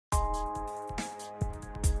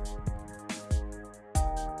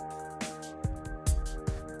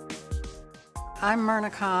I'm Myrna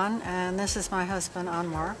Khan, and this is my husband,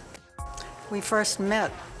 Anwar. We first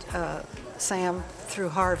met Sam through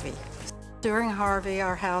Harvey. During Harvey,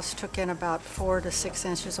 our house took in about 4 to 6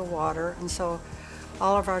 inches of water, and so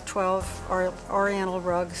all of our 12 Oriental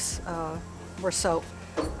rugs were soaked.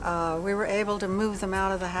 We were able to move them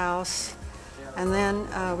out of the house, and then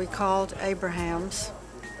we called Abraham's,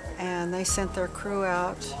 and they sent their crew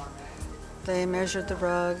out. They measured the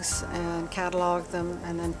rugs and cataloged them,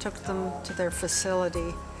 and then took them to their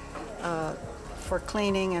facility for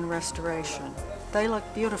cleaning and restoration. They look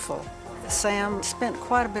beautiful. Sam spent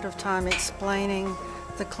quite a bit of time explaining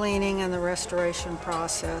the cleaning and the restoration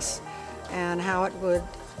process and how it would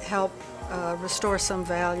help restore some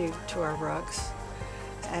value to our rugs.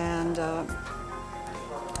 And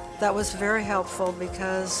that was very helpful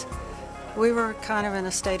because we were kind of in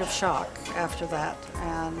a state of shock after that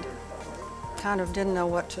and kind of didn't know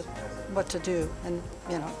what to do and,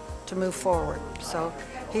 you know, to move forward. So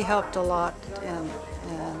he helped a lot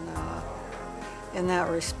in that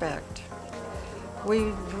respect.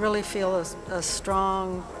 We really feel a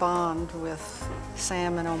strong bond with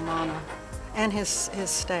Sam and Omana and his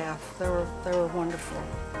staff. They were wonderful.